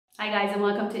Hi guys, and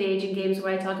welcome to the Aging Games,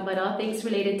 where I talk about all things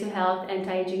related to health,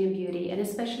 anti-aging and beauty, and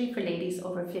especially for ladies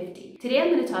over 50. Today I'm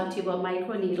going to talk to you about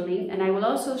microneedling, and I will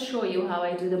also show you how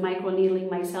I do the microneedling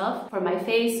myself for my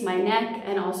face, my neck,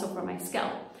 and also for my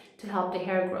scalp to help the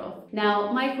hair growth.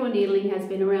 Now, microneedling has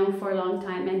been around for a long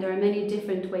time, and there are many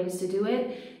different ways to do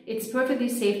it. It's perfectly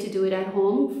safe to do it at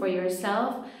home for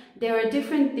yourself. There are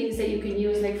different things that you can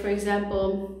use, like for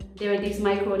example, there are these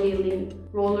microneedling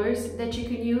rollers that you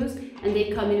can use, and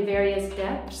they come in various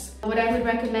depths. What I would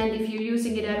recommend if you're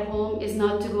using it at home is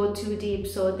not to go too deep.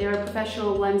 So there are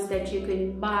professional ones that you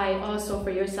can buy also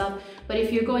for yourself. But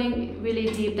if you're going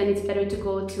really deep, then it's better to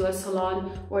go to a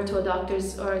salon or to a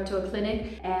doctor's or to a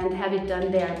clinic and have it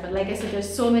done there. But like I said,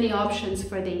 there's so many options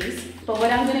for these. But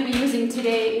what I'm going to be using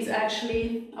today is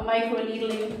actually a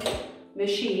microneedling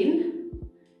machine.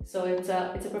 So it's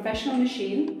a professional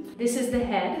machine. This is the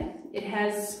head. It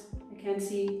has, I can't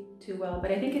see too well,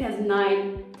 but I think it has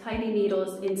 9 tiny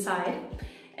needles inside.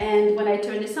 And when I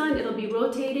turn this on, it'll be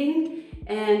rotating,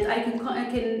 and I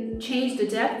can change the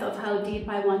depth of how deep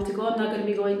I want to go. I'm not going to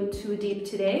be going too deep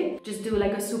today. Just do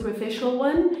like a superficial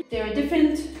one. There are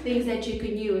different things that you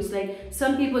can use. Like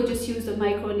some people just use the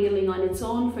microneedling on its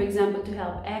own, for example, to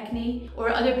help acne, or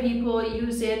other people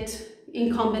use it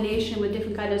in combination with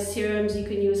different kind of serums. You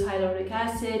can use hyaluronic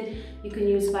acid, you can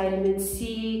use vitamin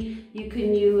C, you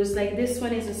can use, like this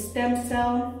one is a stem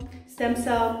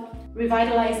cell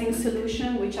revitalizing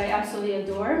solution, which I absolutely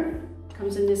adore.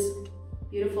 Comes in this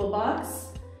beautiful box,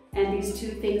 and these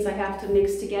two things I have to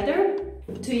mix together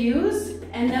to use.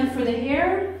 And then for the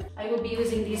hair, I will be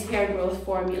using these hair growth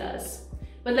formulas.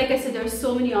 But like I said, there are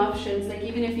so many options. Like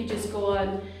even if you just go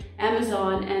on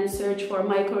Amazon and search for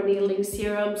microneedling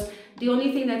serums, the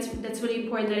only thing that's really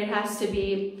important that it has to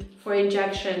be for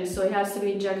injection, so it has to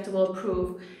be injectable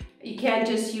proof. You can't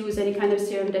just use any kind of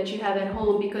serum that you have at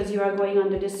home, because you are going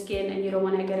under the skin and you don't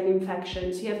want to get an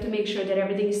infection. So you have to make sure that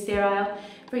everything is sterile.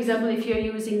 For example, if you're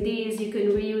using these, you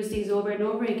can reuse these over and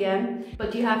over again,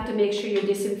 but you have to make sure you're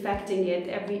disinfecting it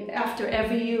after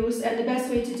every use. And the best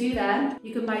way to do that,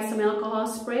 you can buy some alcohol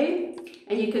spray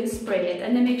and you can spray it,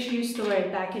 and then make sure you store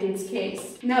it back in its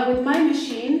case. Now with my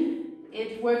machine,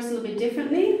 it works a little bit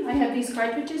differently. I have these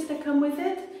cartridges that come with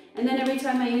it, and then every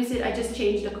time I use it, I just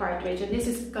change the cartridge, and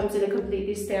this comes in a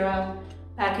completely sterile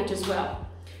package as well.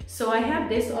 So I have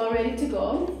this all ready to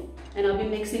go, and I'll be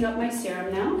mixing up my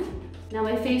serum now. Now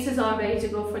my face is all ready to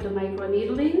go for the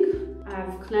microneedling.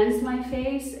 I've cleansed my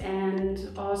face,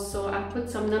 and also I put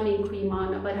some numbing cream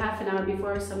on about half an hour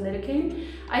before some lidocaine.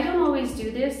 I don't always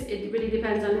do this. It really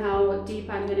depends on how deep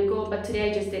I'm going to go, but today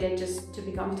I just did it just to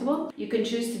be comfortable. You can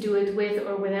choose to do it with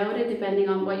or without it, depending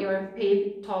on what your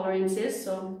pain tolerance is.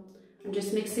 So I'm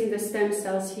just mixing the stem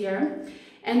cells here.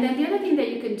 And then the other thing that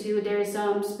you can do, there's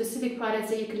specific products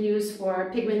that you can use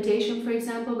for pigmentation, for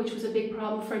example, which was a big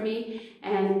problem for me.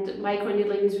 And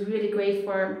microneedling is really great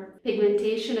for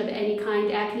pigmentation of any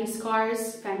kind. Acne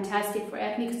scars, fantastic for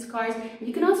acne scars. And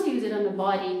you can also use it on the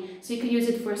body. So you can use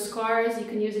it for scars, you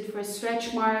can use it for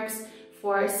stretch marks,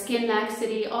 for skin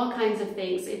laxity, all kinds of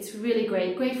things. It's really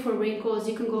great. Great for wrinkles.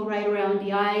 You can go right around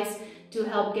the eyes to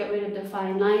help get rid of the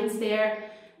fine lines there.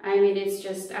 I mean, it's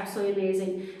just absolutely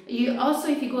amazing. You also,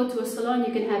 if you go to a salon,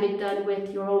 you can have it done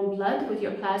with your own blood, with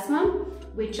your plasma,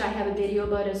 which I have a video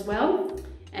about as well.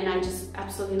 And I just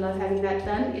absolutely love having that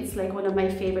done. It's like one of my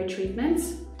favorite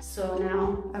treatments. So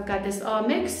now I've got this all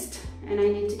mixed, and I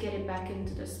need to get it back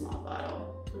into the small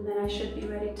bottle. And then I should be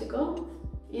ready to go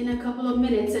in a couple of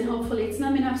minutes, and hopefully it's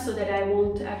numb enough so that I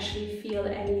won't actually feel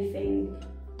anything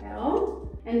at all.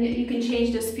 And you can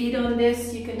change the speed on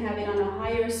this. You can have it on a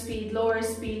higher speed, lower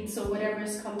speed, so whatever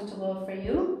is comfortable for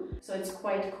you. So it's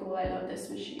quite cool. I love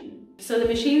this machine. So the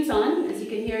machine's on. As you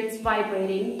can hear, it's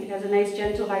vibrating. It has a nice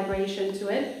gentle vibration to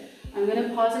it. I'm going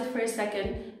to pause it for a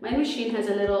second. My machine has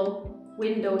a little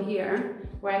window here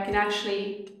where I can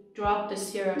actually drop the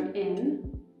serum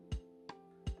in,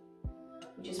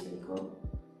 which is pretty cool.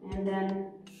 And then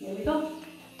here we go.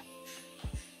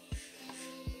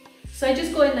 So I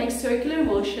just go in like circular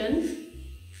motion.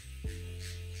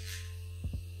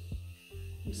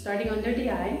 I'm starting under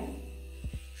the eye.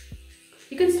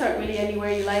 You can start really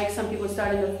anywhere you like. Some people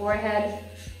start in the forehead.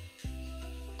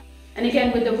 And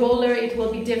again, with the roller, it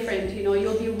will be different. You know,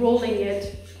 you'll be rolling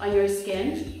it on your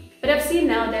skin. But I've seen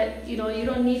now that, you know, you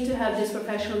don't need to have this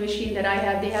professional machine that I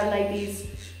have. They have like these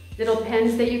little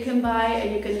pens that you can buy,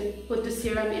 and you can put the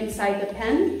serum inside the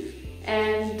pen,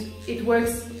 and it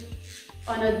works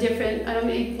on a different,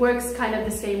 it works kind of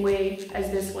the same way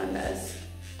as this one does.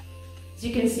 As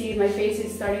you can see, my face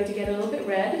is starting to get a little bit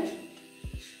red.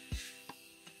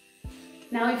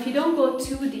 Now, if you don't go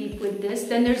too deep with this,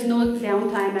 then there's no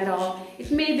downtime at all.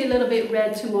 It may be a little bit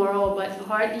red tomorrow, but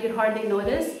you'd hardly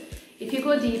notice. If you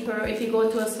go deeper, if you go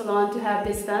to a salon to have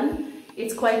this done,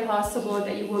 it's quite possible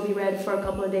that you will be red for a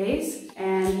couple of days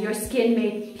and your skin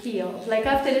may peel. Like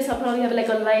after this, I'll probably have like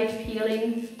a light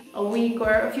peeling a week or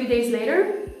a few days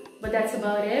later, but that's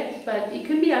about it. But it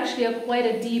can be actually quite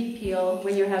a deep peel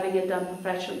when you're having it done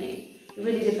professionally. It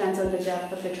really depends on the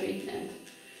depth of the treatment.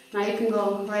 Now you can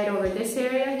go right over this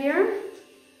area here,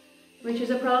 which is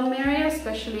a problem area,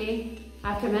 especially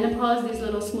after menopause. These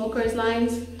little smoker's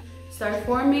lines start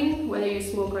forming, whether you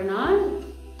smoke or not.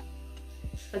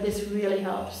 But this really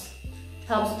helps.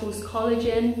 Helps boost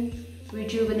collagen,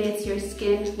 rejuvenates your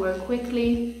skin more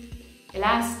quickly,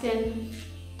 elastin,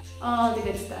 all the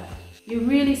good stuff. You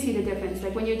really see the difference.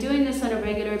 Like when you're doing this on a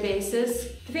regular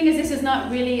basis, the thing is this is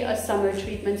not really a summer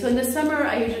treatment. So in the summer,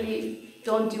 I usually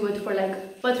don't do it for like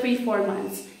about 3-4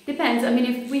 months. Depends. I mean,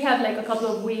 if we have like a couple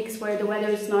of weeks where the weather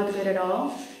is not good at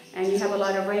all and you have a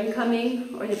lot of rain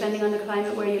coming, or depending on the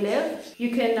climate where you live, you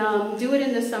can do it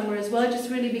in the summer as well. Just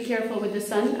really be careful with the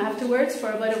sun afterwards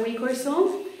for about a week or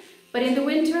so. But in the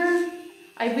winter,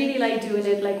 I really like doing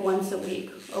it like once a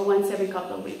week or once every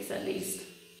couple of weeks at least.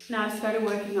 Now I've started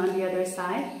working on the other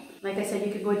side. Like I said,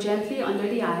 you could go gently under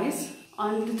the eyes.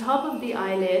 On the top of the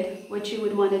eyelid, what you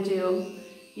would want to do,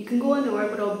 you can go on the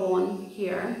orbital bone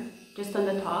here, just on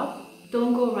the top.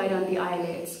 Don't go right on the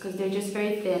eyelids because they're just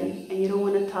very thin and you don't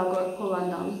want to tug or pull on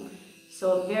them.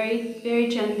 So very, very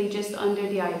gently just under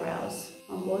the eyebrows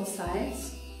on both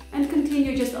sides. And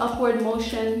continue just upward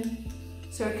motion,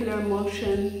 circular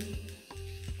motion.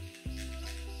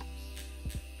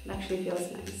 It actually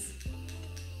feels nice.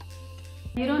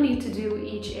 You don't need to do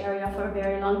each area for a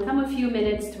very long time. A few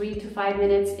minutes, 3 to 5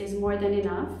 minutes is more than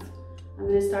enough. I'm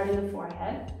going to start in the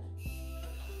forehead.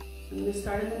 I'm going to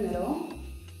start in the middle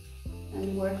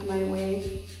and work my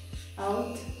way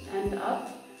out and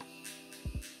up.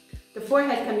 The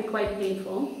forehead can be quite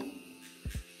painful.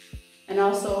 And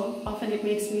also, often it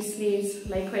makes me sneeze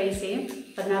like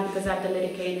crazy. But now because I have the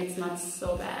lidocaine, it's not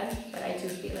so bad. But I do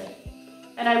feel it.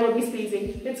 And I will be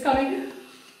sneezing. It's coming.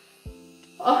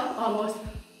 Oh, almost.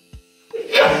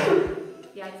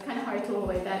 Yeah, it's kind of hard to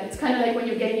avoid that. It's kind of like when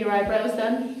you're getting your eyebrows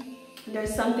done.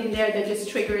 There's something there that just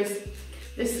triggers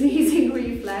the sneezing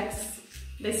reflex.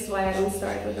 This is why I don't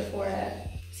start with the forehead.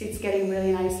 See, it's getting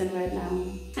really nice and red now.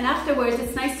 And afterwards,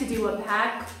 it's nice to do a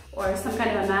pack or some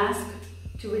kind of a mask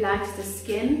to relax the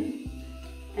skin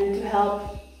and to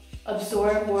help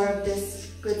absorb more of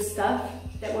this good stuff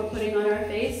that we're putting on our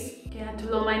face. Okay, I have to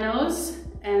blow my nose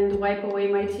and wipe away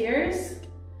my tears.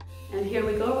 And here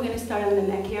we go. We're going to start on the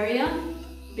neck area.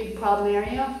 Big problem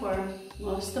area for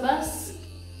most of us.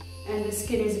 And the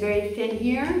skin is very thin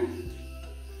here.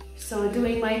 So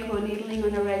doing microneedling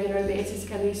on a regular basis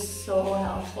can be so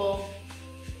helpful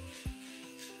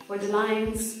for the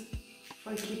lines,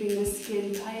 for keeping the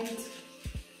skin tight.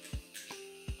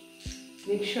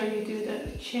 Make sure you do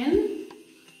the chin.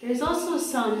 There's also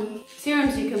some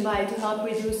serums you can buy to help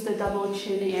reduce the double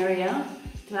chin area,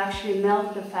 to actually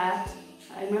melt the fat.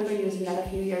 I remember using that a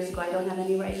few years ago. I don't have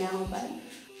any right now, but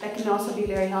that can also be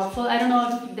very helpful. I don't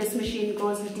know if this machine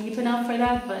goes deep enough for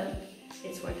that, but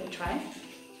it's worth a try.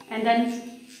 And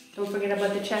then don't forget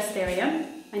about the chest area.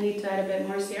 I need to add a bit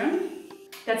more serum.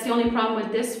 That's the only problem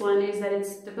with this one, is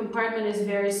that the compartment is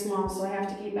very small, so I have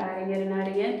to keep adding it and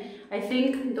adding it. I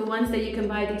think the ones that you can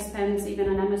buy, these pens, even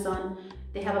on Amazon,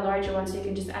 they have a larger one, so you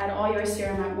can just add all your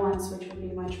serum at once, which would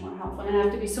be much more helpful. And I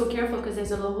have to be so careful because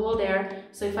there's a little hole there,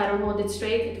 so if I don't hold it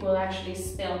straight, it will actually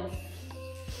spill.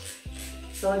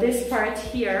 So this part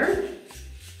here,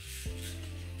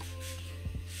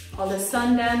 all the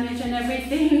sun damage and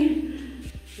everything,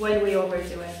 when we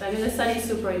overdo it. I mean, the sun is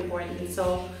super important,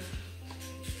 so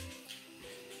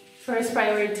first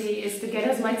priority is to get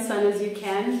as much sun as you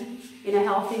can in a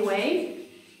healthy way.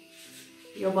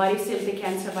 Your body simply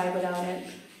can't survive without it.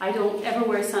 I don't ever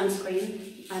wear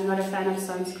sunscreen. I'm not a fan of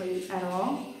sunscreen at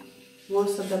all.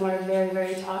 Most of them are very,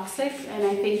 very toxic, and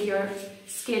I think your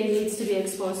skin needs to be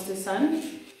exposed to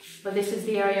sun. But this is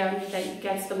the area that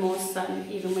gets the most sun,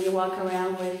 even when you walk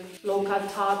around with low-cut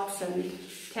tops and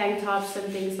tank tops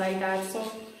and things like that.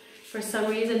 So for some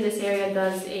reason, this area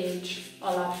does age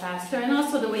a lot faster. And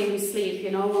also the way we sleep, you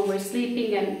know, when we're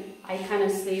sleeping, and I kind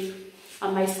of sleep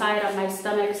on my side, on my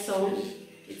stomach, so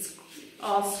it's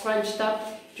all scrunched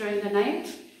up during the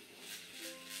night.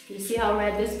 You see how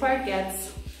red this part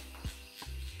gets.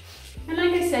 And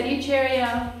like I said, each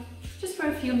area, just for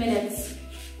a few minutes.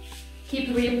 Keep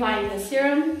reapplying the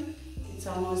serum. It's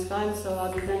almost gone, so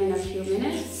I'll be done in a few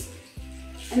minutes.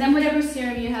 And then whatever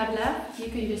serum you have left, you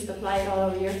can just apply it all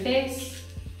over your face.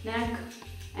 neck,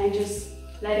 and just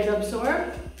let it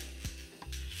absorb.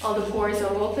 All the pores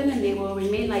are open and they will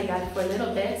remain like that for a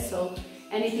little bit, so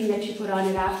anything that you put on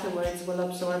it afterwards will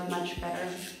absorb much better.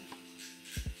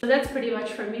 So that's pretty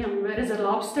much for me. I'm red as a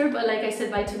lobster, but like I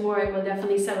said, by tomorrow it will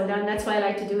definitely settle down. That's why I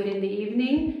like to do it in the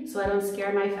evening, so I don't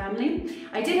scare my family.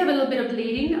 I did have a little bit of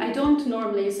bleeding. I don't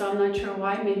normally, so I'm not sure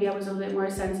why. Maybe I was a little bit more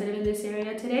sensitive in this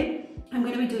area today. I'm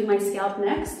going to be doing my scalp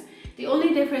next. The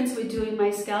only difference with doing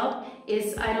my scalp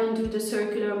is I don't do the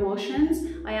circular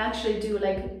motions. I actually do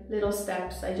like little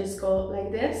steps. I just go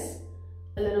like this,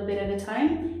 a little bit at a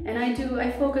time, and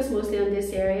I focus mostly on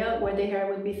this area where the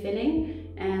hair would be thinning.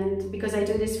 And because I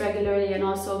do this regularly and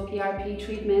also PRP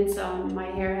treatments, my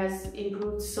hair has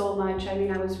improved so much. I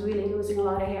mean, I was really losing a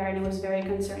lot of hair and it was very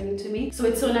concerning to me. So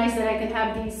it's so nice that I can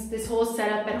have this whole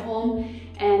setup at home,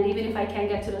 and even if I can't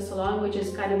get to the salon, which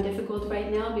is kind of difficult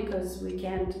right now because we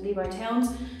can't leave our towns,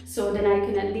 so then I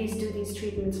can at least do these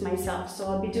treatments myself. So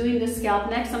I'll be doing the scalp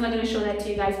next. I'm not going to show that to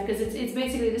you guys because it's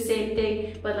basically the same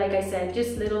thing, but like I said,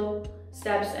 just little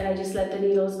steps, and I just let the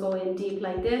needles go in deep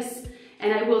like this.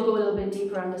 And I will go a little bit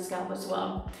deeper on the scalp as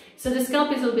well. So the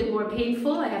scalp is a little bit more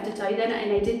painful, I have to tell you that,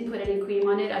 and I didn't put any cream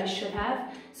on it. I should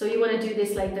have. So you want to do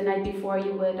this like the night before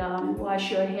you would wash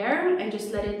your hair, and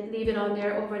just leave it on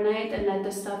there overnight and let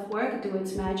the stuff work, do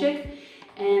its magic.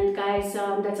 And guys,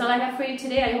 that's all I have for you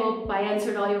today. I hope I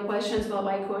answered all your questions about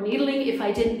microneedling. If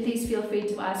I didn't, please feel free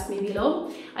to ask me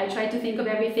below. I tried to think of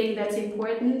everything that's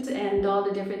important and all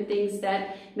the different things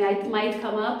that might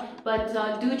come up. But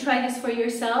do try this for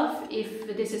yourself if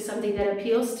this is something that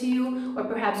appeals to you, or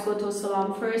perhaps go to a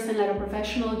salon first and let a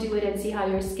professional do it and see how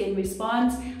your skin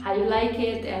responds, how you like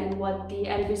it, and what the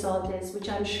end result is, which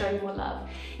I'm sure you will love.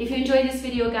 If you enjoyed this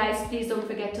video, guys, please don't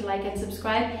forget to like and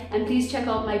subscribe, and please check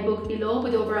out my book below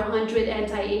with over 100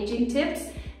 anti-aging tips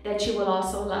that you will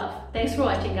also love. Thanks for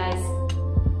watching, guys.